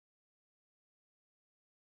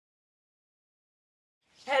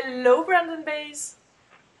Hello, Brandon Bays.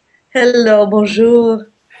 Hello, bonjour.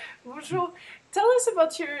 Bonjour. Tell us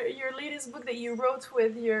about your latest book that you wrote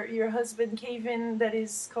with your husband Kevin that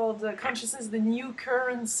is called Consciousness, the New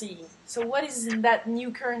Currency. So, what is in that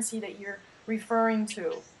new currency that you're referring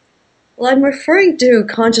to? Well, I'm referring to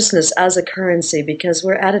consciousness as a currency because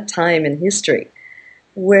we're at a time in history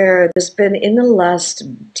where there's been, in the last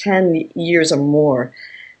 10 years or more,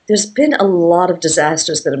 there's been a lot of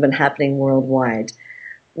disasters that have been happening worldwide.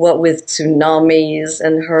 What with tsunamis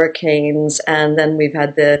and hurricanes, and then we've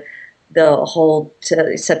had the whole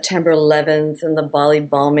September 11th and the Bali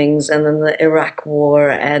bombings, and then the Iraq war,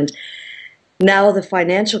 and now the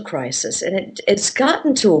financial crisis. And it's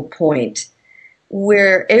gotten to a point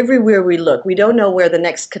where everywhere we look, we don't know where the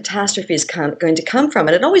next catastrophe is going to come from.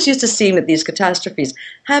 And it always used to seem that these catastrophes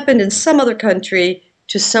happened in some other country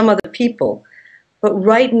to some other people. But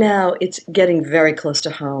right now, it's getting very close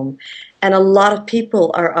to home. And a lot of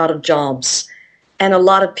people are out of jobs. And a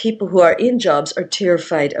lot of people who are in jobs are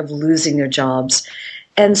terrified of losing their jobs.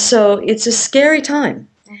 And so it's a scary time.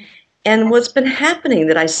 And what's been happening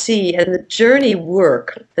that I see, and the journey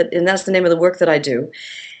work, and that's the name of the work that I do,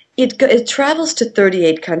 it travels to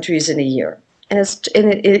 38 countries in a year, and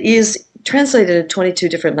it is translated in 22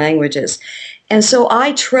 different languages. And so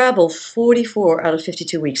I travel 44 out of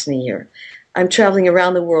 52 weeks in a year. I'm traveling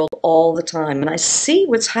around the world all the time, and I see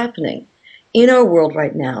what's happening in our world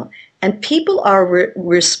right now. And people are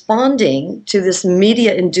responding to this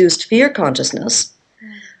media-induced fear consciousness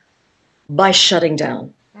by shutting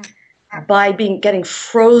down, by getting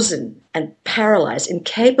frozen and paralyzed,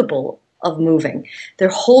 incapable of moving. They're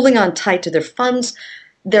holding on tight to their funds.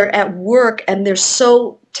 They're at work and they're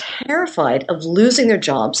so terrified of losing their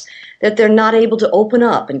jobs that they're not able to open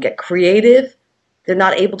up and get creative. They're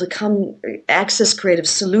not able to access creative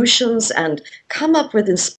solutions and come up with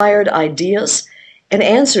inspired ideas and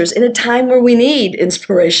answers in a time where we need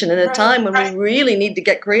inspiration, in a time when we really need to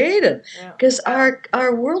get creative. Because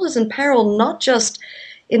our world is in peril, not just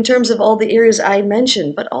in terms of all the areas I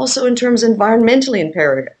mentioned, but also in terms environmentally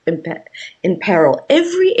in peril.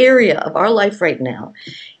 Every area of our life right now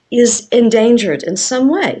is endangered in some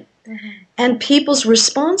way. Mm-hmm. And people's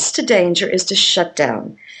response to danger is to shut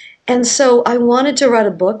down. And so I wanted to write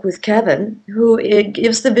a book with Kevin, who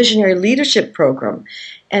gives the Visionary Leadership Program.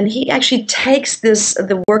 And he actually takes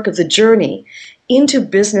the work of the journey into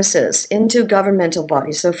businesses, into governmental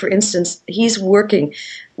bodies. So, for instance, he's working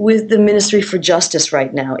with the Ministry for Justice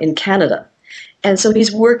right now in Canada. And so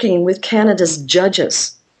he's working with Canada's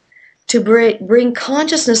judges to bring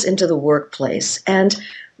consciousness into the workplace. And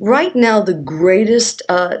right now, the greatest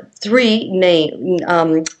three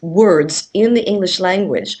words in the English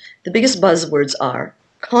language, the biggest buzzwords are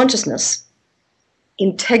consciousness,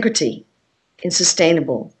 integrity, and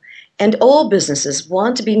sustainable. And all businesses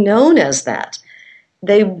want to be known as that.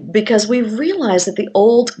 Because we've realized that the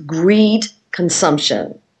old greed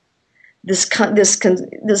consumption, this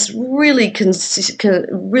really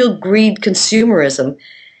real greed consumerism,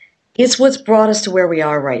 is what's brought us to where we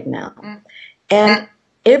are right now. And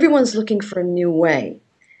everyone's looking for a new way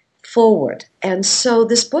forward. And so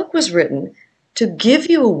this book was written to give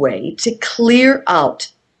you a way to clear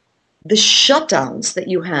out the shutdowns that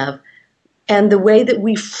you have and the way that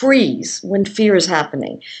we freeze when fear is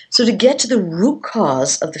happening. So to get to the root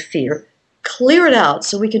cause of the fear, clear it out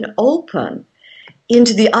so we can open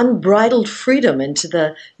into the unbridled freedom, into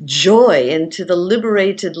the joy, into the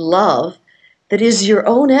liberated love that is your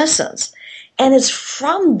own essence. And it's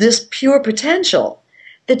from this pure potential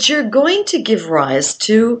that you're going to give rise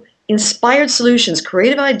to inspired solutions,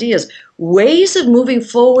 creative ideas, ways of moving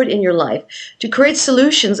forward in your life to create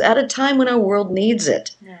solutions at a time when our world needs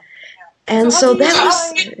it. Yeah. And So, yeah.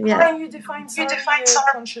 how do you define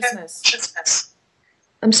consciousness?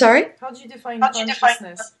 I'm sorry? How do you define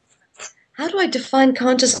consciousness? How do I define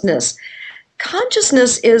consciousness?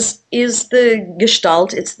 Consciousness is the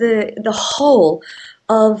gestalt, it's the whole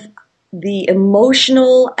of the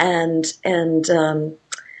emotional and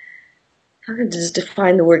how can I just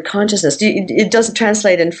define the word consciousness? It doesn't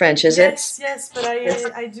translate in French, is it? Yes, but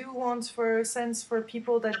I do want for a sense for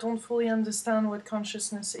people that don't fully understand what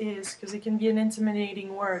consciousness is, because it can be an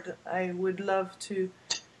intimidating word. I would love to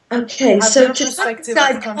Okay, have so your to perspective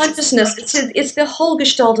describe of consciousness, it's the whole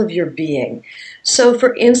gestalt of your being. So,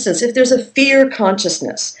 for instance, if there's a fear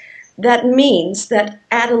consciousness, that means that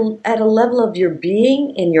at a level of your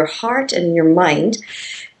being, in your heart and in your mind,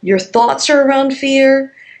 your thoughts are around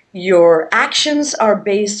fear, your actions are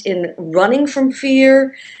based in running from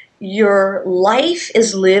fear, your life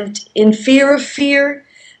is lived in fear of fear.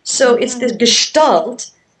 So it's the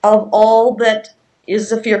gestalt of all that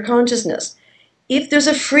is a fear consciousness. If there's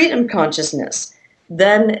a freedom consciousness,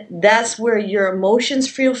 then that's where your emotions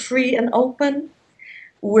feel free and open,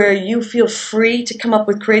 where you feel free to come up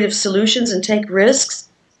with creative solutions and take risks.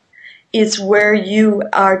 It's where you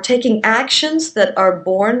are taking actions that are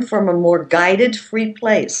born from a more guided, free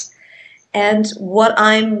place. And what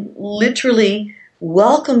I'm literally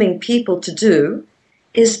welcoming people to do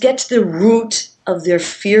is get to the root of their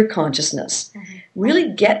fear consciousness.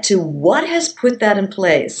 Really get to what has put that in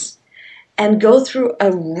place and go through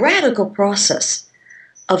a radical process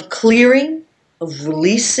of clearing, of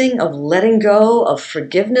releasing, of letting go, of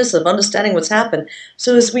forgiveness, of understanding what's happened.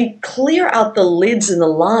 So as we clear out the lids and the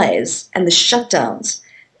lies and the shutdowns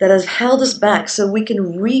that have held us back, so we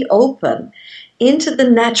can reopen into the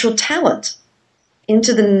natural talent,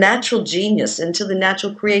 into the natural genius, into the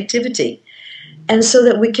natural creativity, and so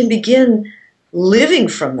that we can begin living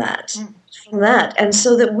from that, and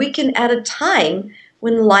so that we can, at a time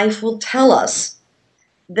when life will tell us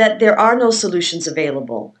that there are no solutions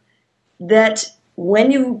available, that when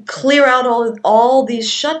you clear out all these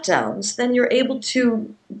shutdowns, then you're able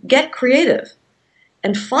to get creative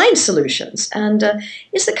and find solutions. And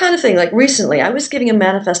it's the kind of thing, like recently, I was giving a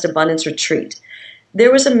Manifest Abundance retreat.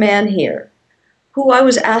 There was a man here who I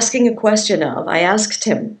was asking a question of. I asked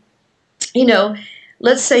him, you know,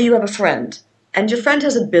 let's say you have a friend, and your friend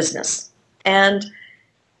has a business. And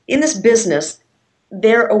in this business,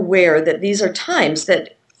 they're aware that these are times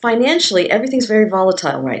that financially everything's very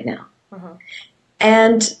volatile right now.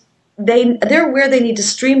 And they're aware they need to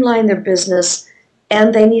streamline their business,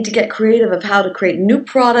 and they need to get creative of how to create new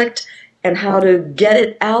product and how to get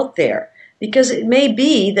it out there. Because it may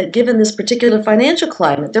be that given this particular financial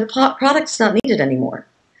climate, their product's not needed anymore.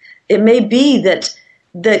 It may be that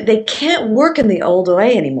they can't work in the old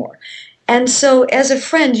way anymore. And so as a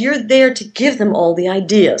friend, you're there to give them all the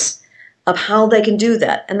ideas of how they can do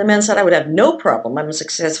that. And the man said, I would have no problem. I'm a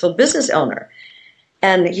successful business owner.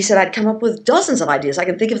 And he said, I'd come up with dozens of ideas. I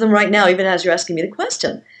can think of them right now, even as you're asking me the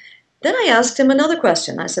question. Then I asked him another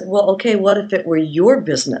question. I said, well, okay, what if it were your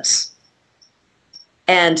business?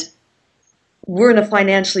 And we're in a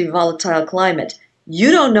financially volatile climate.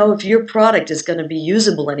 You don't know if your product is going to be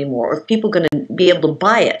usable anymore, or if people are going to be able to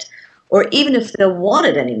buy it, or even if they'll want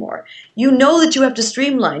it anymore. You know that you have to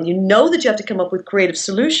streamline. You know that you have to come up with creative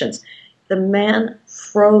solutions. The man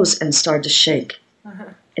froze and started to shake.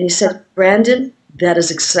 And he said, Brandon, that is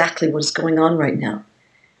exactly what is going on right now.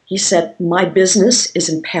 He said, my business is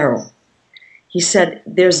in peril. He said,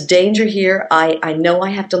 there's danger here. I know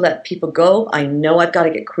I have to let people go. I know I've got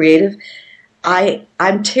to get creative.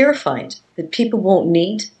 I'm terrified that people won't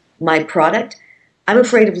need my product. I'm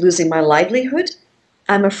afraid of losing my livelihood.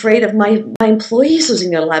 I'm afraid of my employees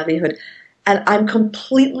losing their livelihood. And I'm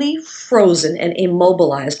completely frozen and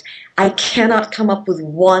immobilized. I cannot come up with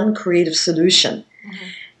one creative solution.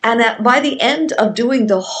 And by the end of doing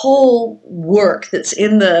the whole work that's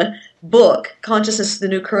in the book, Consciousness is the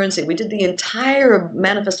New Currency, we did the entire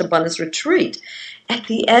Manifest Abundance retreat. At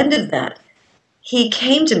the end of that, he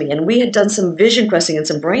came to me, and we had done some vision questing and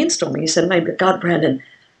some brainstorming. He said, my God, Brandon,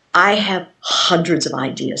 I have hundreds of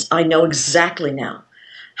ideas. I know exactly now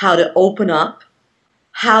how to open up,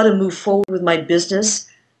 how to move forward with my business,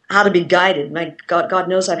 how to be guided. My God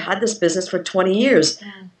knows I've had this business for 20 years.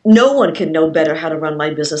 No one can know better how to run my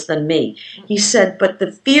business than me. He said, but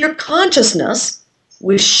the fear consciousness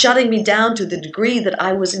was shutting me down to the degree that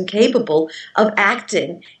I was incapable of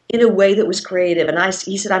acting in a way that was creative. And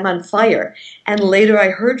he said, I'm on fire. And later I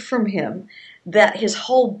heard from him that his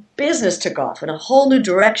whole business took off in a whole new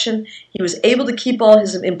direction. He was able to keep all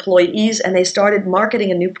his employees, and they started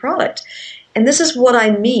marketing a new product. And this is what I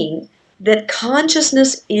mean, that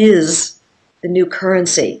consciousness is the new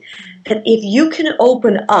currency. That if you can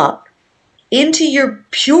open up into your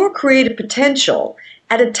pure creative potential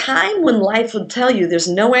at a time when life will tell you there's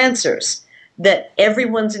no answers, that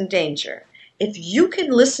everyone's in danger, if you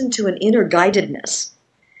can listen to an inner guidedness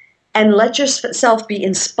and let yourself be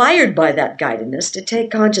inspired by that guidedness to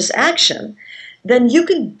take conscious action, then you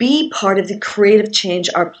can be part of the creative change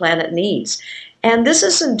our planet needs. And this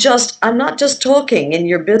isn't just, I'm not just talking in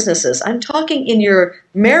your businesses, I'm talking in your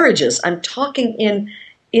marriages, I'm talking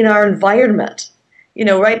in our environment. You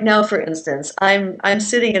know, right now, for instance, I'm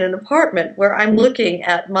sitting in an apartment where I'm looking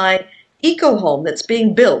at my eco home that's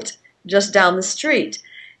being built just down the street.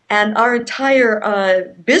 And our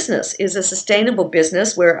entire business is a sustainable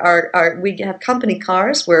business where we have company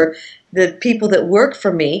cars, where the people that work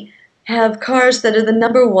for me have cars that are the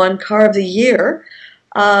 #1 car of the year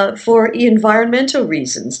for environmental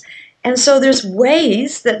reasons. And so there's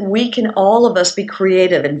ways that we can, all of us, be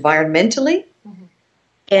creative environmentally,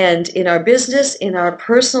 and in our business, in our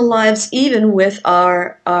personal lives, even with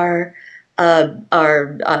our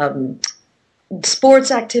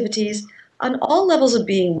sports activities, on all levels of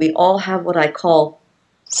being, we all have what I call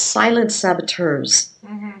silent saboteurs.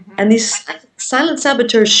 Mm-hmm. And these silent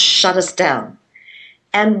saboteurs shut us down.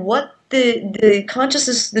 And what the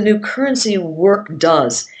consciousness, the new currency work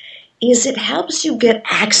does is it helps you get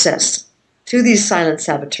access to these silent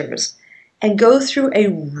saboteurs and go through a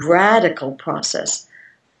radical process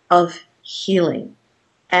of healing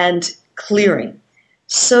and clearing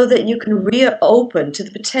so that you can reopen to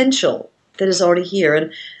the potential that is already here.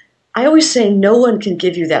 And I always say no one can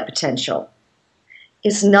give you that potential.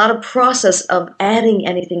 It's not a process of adding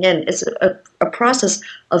anything in. It's a process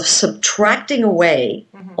of subtracting away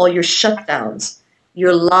all your shutdowns,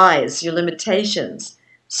 your lies, your limitations,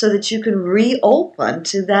 so that you can reopen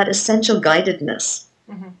to that essential guidedness.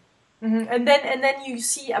 Mm-hmm. Mm-hmm. And then you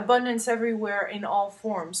see abundance everywhere in all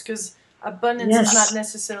forms, because abundance is not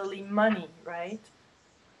necessarily money, right?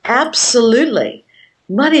 Absolutely.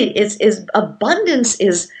 Money is abundance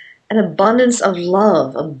is an abundance of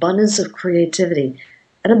love, abundance of creativity,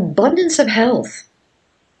 an abundance of health,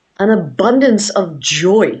 an abundance of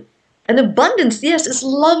joy. An abundance, yes, it's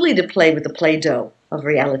lovely to play with the Play-Doh of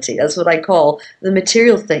reality. That's what I call the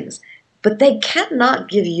material things. But they cannot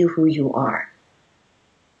give you who you are.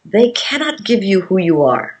 They cannot give you who you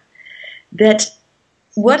are. That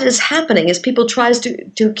what is happening is people try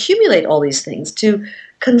to accumulate all these things, to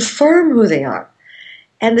confirm who they are.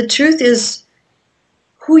 And the truth is,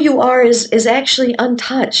 who you are is actually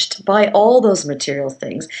untouched by all those material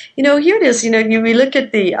things. Here it is. We look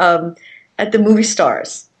at the movie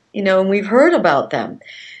stars, and we've heard about them,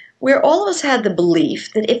 where all of us had the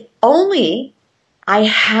belief that if only I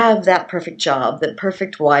have that perfect job, the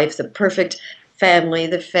perfect wife, the perfect family,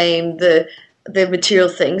 the fame, the material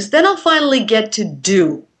things, then I'll finally get to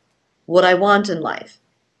do what I want in life.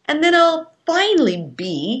 And then I'll finally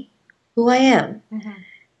be who I am. Mm-hmm.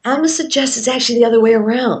 I'm going to suggest it's actually the other way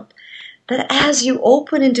around. That as you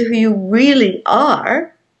open into who you really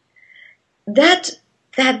are, that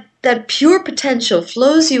pure potential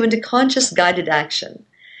flows you into conscious guided action.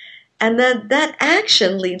 And that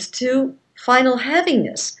action leads to final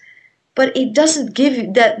havingness. But it doesn't give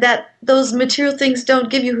you that those material things don't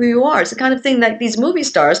give you who you are. It's the kind of thing like these movie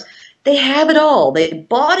stars, they have it all. They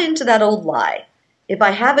bought into that old lie. If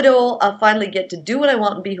I have it all, I'll finally get to do what I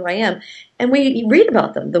want and be who I am. And we read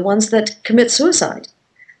about them, the ones that commit suicide,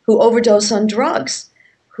 who overdose on drugs,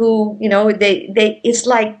 who, it's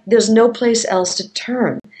like there's no place else to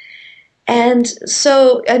turn. And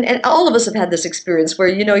so, and all of us have had this experience where,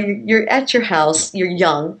 you're at your house, you're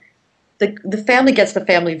young, the family gets the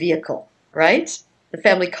family vehicle, right? The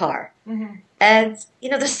family car. Mm-hmm. And,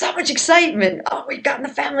 there's so much excitement. Oh, we've gotten the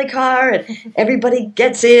family car, and everybody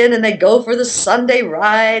gets in, and they go for the Sunday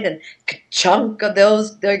ride, and ka-chunk of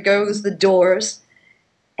those, there goes the doors.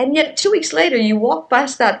 And yet 2 weeks later, you walk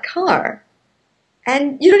past that car,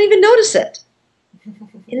 and you don't even notice it.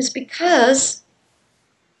 And it's because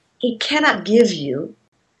it cannot give you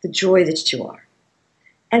the joy that you are.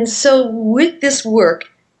 And so with this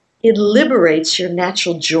work, it liberates your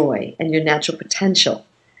natural joy and your natural potential,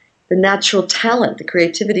 the natural talent, the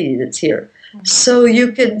creativity that's here, mm-hmm.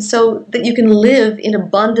 so that you can live in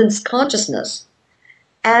abundance consciousness.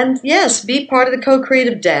 And yes, be part of the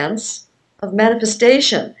co-creative dance of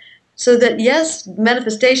manifestation, so that yes,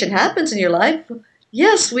 manifestation happens in your life.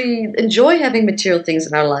 Yes, we enjoy having material things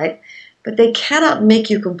in our life, but they cannot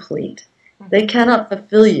make you complete. Mm-hmm. They cannot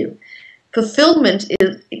fulfill you. Fulfillment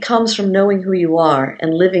it comes from knowing who you are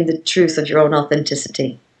and living the truth of your own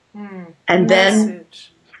authenticity. And then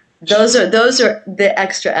those are the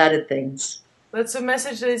extra added things. That's a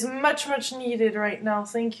message that is much, much needed right now.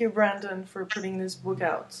 Thank you, Brandon, for putting this book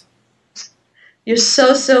out. You're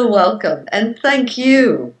so, so welcome. And thank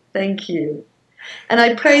you. Thank you. And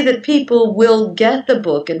I pray that people will get the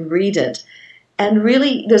book and read it. And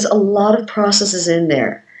really, there's a lot of processes in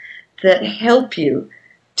there that help you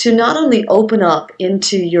to not only open up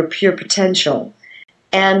into your pure potential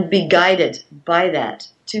and be guided by that,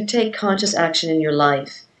 to take conscious action in your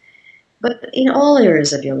life, but in all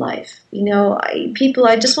areas of your life.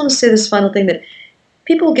 I just want to say this final thing, that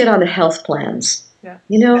people get on the health plans, and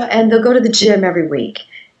they'll go to the gym every week,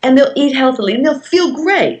 and they'll eat healthily, and they'll feel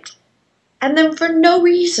great. And then for no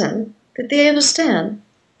reason that they understand,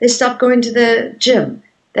 they stop going to the gym.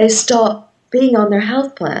 They stop being on their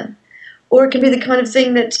health plan. Or it can be the kind of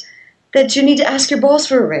thing that you need to ask your boss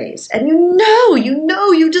for a raise. And you know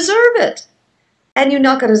you deserve it. And you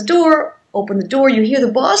knock on his door, open the door, you hear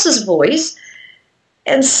the boss's voice,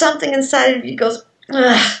 and something inside of you goes,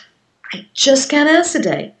 ugh, I just can't answer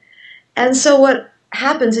today. And so what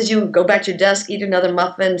happens is you go back to your desk, eat another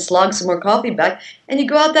muffin, slog some more coffee back, and you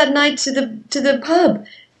go out that night to the pub,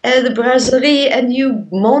 and the brasserie, and you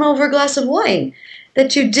moan over a glass of wine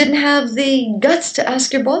that you didn't have the guts to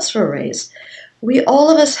ask your boss for a raise. We all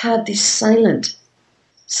of us have these silent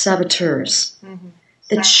saboteurs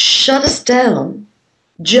that shut us down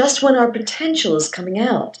just when our potential is coming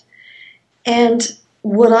out. And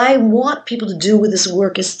what I want people to do with this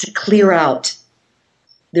work is to clear out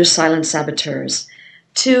their silent saboteurs,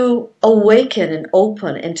 to awaken and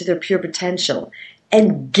open into their pure potential,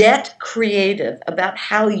 and get creative about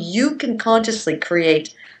how you can consciously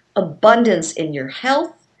create abundance in your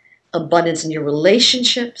health, abundance in your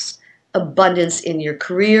relationships, abundance in your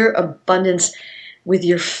career, abundance with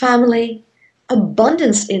your family,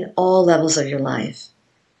 abundance in all levels of your life.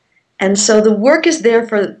 And so the work is there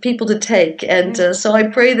for people to take, and so I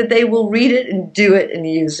pray that they will read it and do it and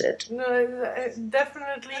use it. No,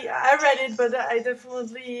 definitely. I read it, but I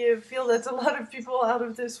definitely feel that a lot of people out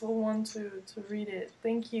of this will want to read it.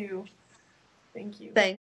 Thank you. Thank you.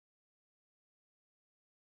 Thank